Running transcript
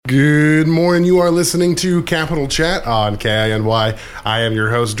Good morning. You are listening to Capital Chat on KINY. I am your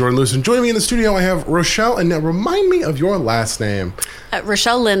host, Jordan Lewis, and joining me in the studio, I have Rochelle. And now, remind me of your last name.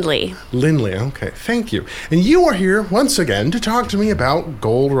 Rochelle Lindley. Lindley, okay. Thank you. And you are here once again to talk to me about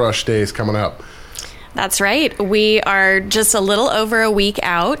Gold Rush Days coming up. That's right. We are just a little over a week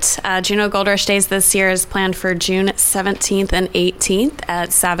out. Juneau Gold Rush Days this year is planned for June 17th and 18th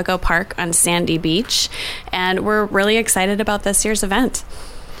at Savago Park on Sandy Beach. And we're really excited about this year's event.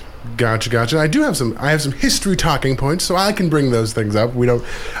 Gotcha. I have some history talking points, so I can bring those things up.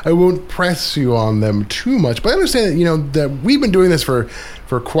 I won't press you on them too much, but I understand that, that we've been doing this for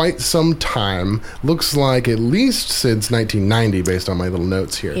quite some time. Looks like at least since 1990, based on my little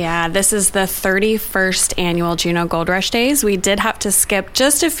notes here. Yeah, this is the 31st annual Juneau Gold Rush Days. We did have to skip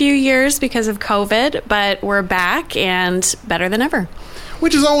just a few years because of COVID, but we're back and better than ever.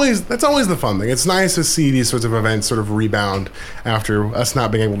 That's always the fun thing. It's nice to see these sorts of events sort of rebound after us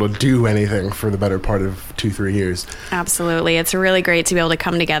not being able to do anything for the better part of 2-3 years. Absolutely. It's really great to be able to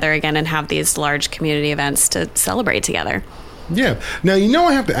come together again and have these large community events to celebrate together. Yeah. Now,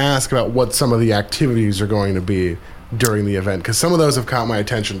 I have to ask about what some of the activities are going to be during the event, because some of those have caught my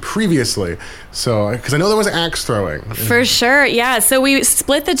attention previously. So, because I know there was axe throwing. For sure, yeah. So we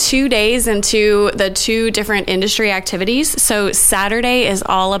split the 2 days into the two different industry activities. So Saturday is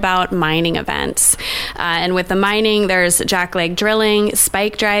all about mining events. And with the mining, there's jackleg drilling,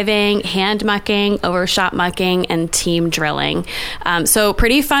 spike driving, hand mucking, overshot mucking, and team drilling. So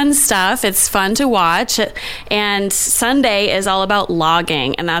pretty fun stuff. It's fun to watch. And Sunday is all about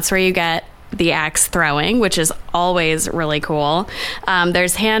logging, and that's where you get the axe throwing, which is always really cool.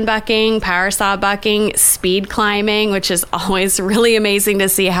 There's hand bucking, power saw bucking, speed climbing, which is always really amazing to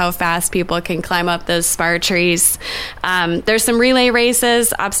see how fast people can climb up those spar trees. There's some relay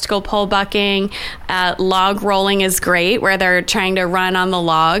races, obstacle pole bucking. Log rolling is great, where they're trying to run on the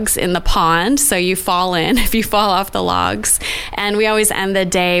logs in the pond, so you fall in if you fall off the logs. And we always end the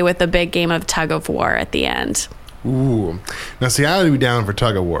day with a big game of tug of war at the end. Ooh. Now, see, I would be down for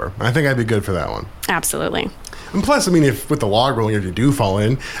tug of war. I think I'd be good for that one. Absolutely. And plus, if with the log rolling, if you do fall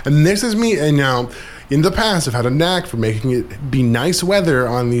in, and this is me, and now, in the past, I've had a knack for making it be nice weather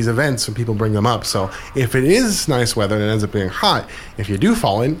on these events when people bring them up. So if it is nice weather and it ends up being hot, if you do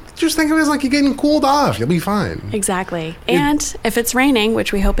fall in, just think of it as like you're getting cooled off. You'll be fine. Exactly. And if it's raining,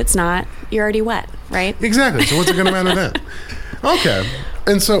 which we hope it's not, you're already wet, right? Exactly. So what's it going to matter then? Okay.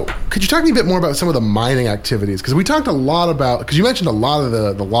 And so, could you talk to me a bit more about some of the mining activities? Because we talked a lot about, because you mentioned a lot of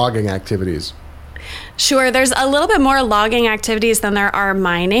the logging activities. Sure. There's a little bit more logging activities than there are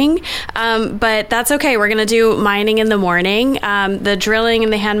mining, but that's okay. We're going to do mining in the morning. The drilling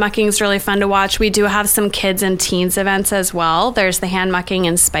and the hand mucking is really fun to watch. We do have some kids and teens events as well. There's the hand mucking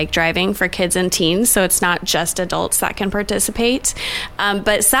and spike driving for kids and teens, so it's not just adults that can participate.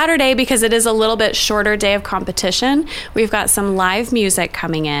 But Saturday, because it is a little bit shorter day of competition, we've got some live music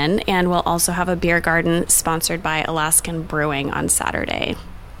coming in, and we'll also have a beer garden sponsored by Alaskan Brewing on Saturday.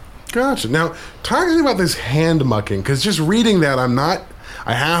 Gotcha. Now, talk to me about this hand mucking, because just reading that,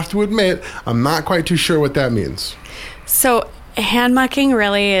 I have to admit, I'm not quite too sure what that means. So, hand mucking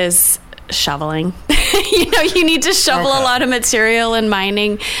really is shoveling. You need to shovel a lot of material in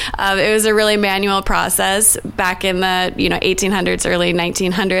mining. It was a really manual process back in the 1800s, early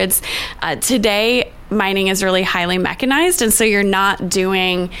 1900s. Today, mining is really highly mechanized, and so you're not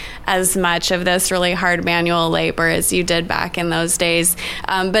doing as much of this really hard manual labor as you did back in those days.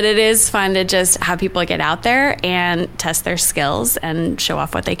 But it is fun to just have people get out there and test their skills and show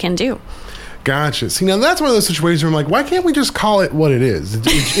off what they can do. Gotcha. See, now that's one of those situations where I'm like, why can't we just call it what it is?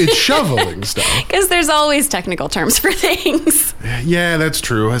 It's shoveling stuff. Because there's always technical terms for things. Yeah, that's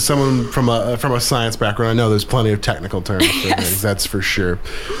true. As someone from a science background, I know there's plenty of technical terms for things. That's for sure.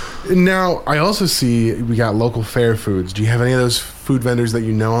 Now, I also see we got local fair foods. Do you have any of those food vendors that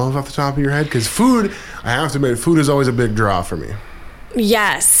you know of off the top of your head? Because food, I have to admit, food is always a big draw for me.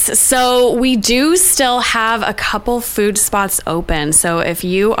 Yes. So we do still have a couple food spots open. So if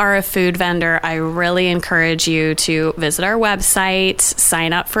you are a food vendor, I really encourage you to visit our website,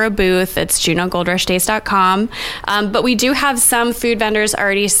 sign up for a booth. It's JuneauGoldRushDays.com. But we do have some food vendors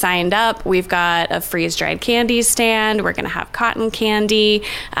already signed up. We've got a freeze-dried candy stand. We're going to have cotton candy,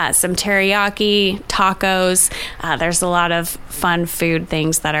 some teriyaki, tacos. There's a lot of fun food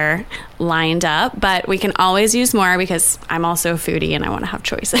things that are lined up, but we can always use more because I'm also a foodie and I want to have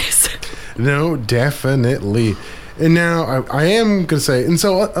choices. No, definitely. And now I am going to say, and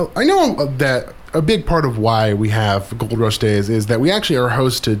so I know that a big part of why we have Gold Rush Days is that we actually are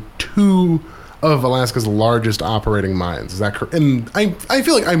host to two of Alaska's largest operating mines. Is that correct? And I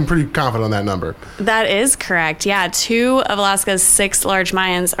feel like I'm pretty confident on that number. That is correct. Yeah, 2 of Alaska's 6 large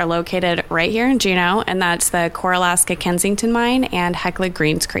mines are located right here in Juneau, and that's the Core Alaska Kensington Mine and Hecla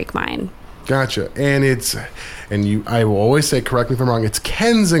Greens Creek Mine. Gotcha. I will always say, correct me if I'm wrong, it's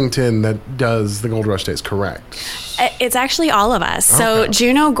Kensington that does the Gold Rush Days, correct? It's actually all of us. Okay. So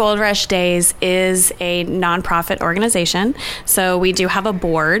Juneau Gold Rush Days is a nonprofit organization. So we do have a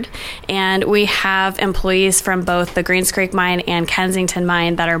board, and we have employees from both the Greens Creek Mine and Kensington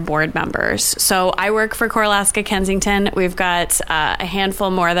Mine that are board members. So I work for Core Alaska Kensington. We've got a handful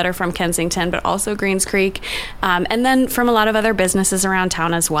more that are from Kensington, but also Greens Creek, and then from a lot of other businesses around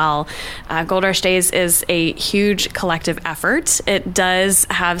town as well. Gold Rush Days is a huge collective effort. It does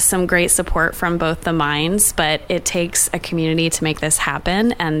have some great support from both the mines, but it takes a community to make this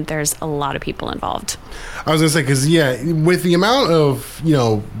happen, and there's a lot of people involved. I was going to say, because with the amount of,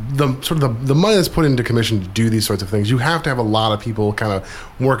 the money that's put into commission to do these sorts of things, you have to have a lot of people kind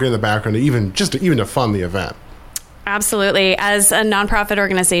of working in the background to fund the event. Absolutely. As a nonprofit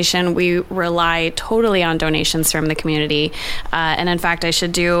organization, we rely totally on donations from the community. And in fact, I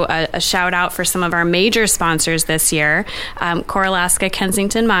should do a shout out for some of our major sponsors this year. Core Alaska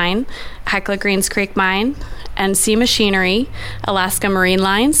Kensington Mine, Hecla Greens Creek Mine, NC Machinery, Alaska Marine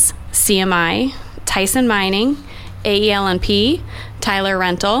Lines, CMI, Tyson Mining, AEL&P, Tyler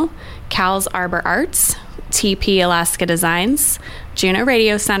Rental, Cal's Arbor Arts, TP Alaska Designs, Juneau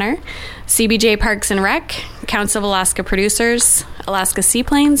Radio Center, CBJ Parks and Rec, Council of Alaska Producers, Alaska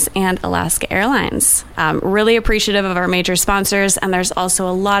Seaplanes, and Alaska Airlines. Really appreciative of our major sponsors, and there's also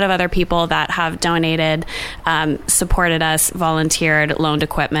a lot of other people that have donated, supported us, volunteered, loaned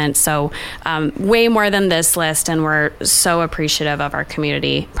equipment. So way more than this list, and we're so appreciative of our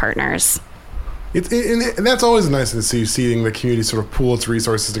community partners. And that's always nice to see, seeing the community sort of pool its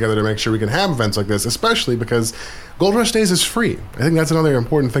resources together to make sure we can have events like this, especially because Gold Rush Days is free. I think that's another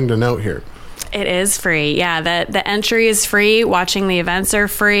important thing to note here. It is free. Yeah, the entry is free. Watching the events are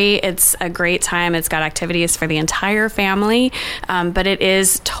free. It's a great time. It's got activities for the entire family, but it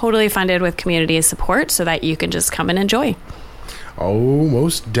is totally funded with community support so that you can just come and enjoy. Oh,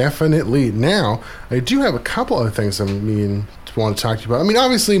 most definitely. Now, I do have a couple other things I want to talk to you about.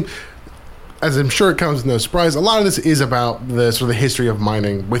 Obviously, as I'm sure it comes as no surprise, a lot of this is about the sort of the history of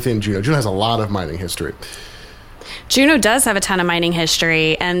mining within Juneau. Juneau has a lot of mining history. Juneau does have a ton of mining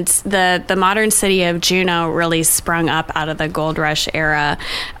history, and the modern city of Juneau really sprung up out of the Gold Rush era.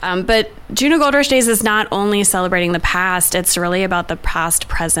 But Juneau Gold Rush Days is not only celebrating the past, it's really about the past,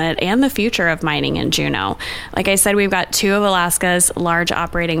 present, and the future of mining in Juneau. Like I said, we've got 2 of Alaska's large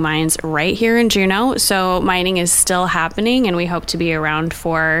operating mines right here in Juneau, so mining is still happening, and we hope to be around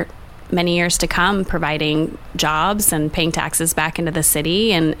for many years to come, providing jobs and paying taxes back into the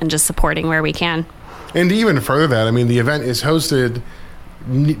city and just supporting where we can. And even further that, the event is hosted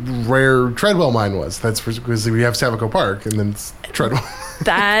where Treadwell Mine was. That's because we have Savico Park, and then it's Treadwell.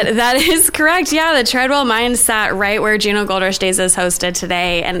 That is correct. Yeah, the Treadwell Mine sat right where Juneau Gold Rush Days is hosted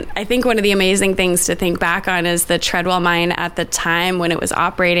today. And I think one of the amazing things to think back on is the Treadwell Mine at the time when it was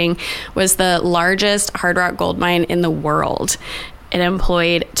operating was the largest hard rock gold mine in the world. It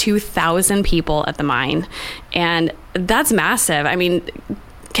employed 2,000 people at the mine, and that's massive.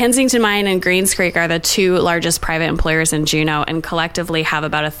 Kensington Mine and Greens Creek are the 2 largest private employers in Juneau, and collectively have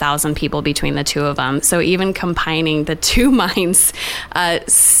about 1,000 people between the 2 of them. So even combining the 2 mines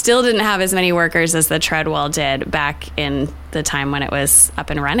still didn't have as many workers as the Treadwell did back in the time when it was up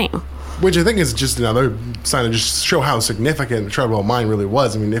and running. Which I think is just another sign to just show how significant the Treadwell Mine really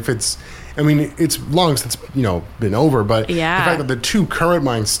was. It's long since been over, but yeah. The fact that the 2 current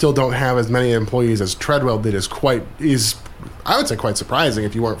mines still don't have as many employees as Treadwell did is I would say quite surprising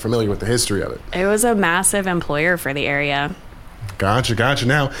if you weren't familiar with the history of it. It was a massive employer for the area. Gotcha.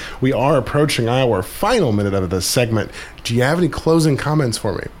 Now, we are approaching our final minute of this segment. Do you have any closing comments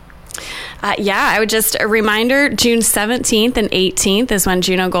for me? I would just a reminder, June 17th and 18th is when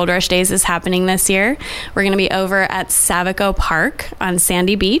Juneau Gold Rush Days is happening this year. We're going to be over at Savico Park on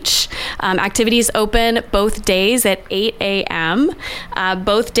Sandy Beach. Activities open both days at 8 a.m.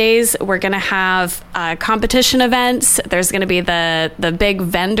 Both days we're going to have competition events. There's going to be the big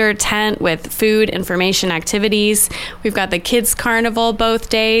vendor tent with food, information, activities. We've got the Kids Carnival both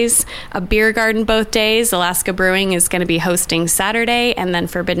days, a beer garden both days. Alaska Brewing is going to be hosting Saturday, and then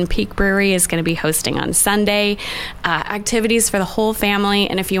Forbidden Peak Brewery is going to be hosting on Sunday. Activities for the whole family,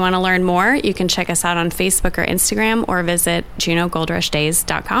 and if you want to learn more, you can check us out on Facebook or Instagram or visit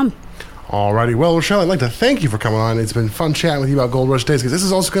JuneauGoldRushDays.com. Alrighty, well, Rochelle, I'd like to thank you for coming on. It's been fun chatting with you about Gold Rush Days, because this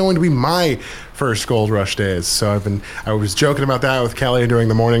is also going to be my first Gold Rush Days. So I was joking about that with Kelly during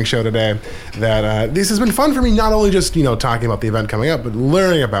the morning show today, that this has been fun for me, not only just, talking about the event coming up, but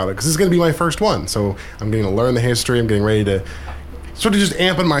learning about it, because this is going to be my first one. So I'm getting to learn the history. I'm getting ready to sort of just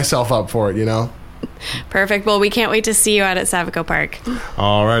amping myself up for it, Perfect. Well, we can't wait to see you out at Savico Park.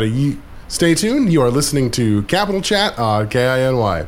 Alrighty, stay tuned. You are listening to Capital Chat on KINY.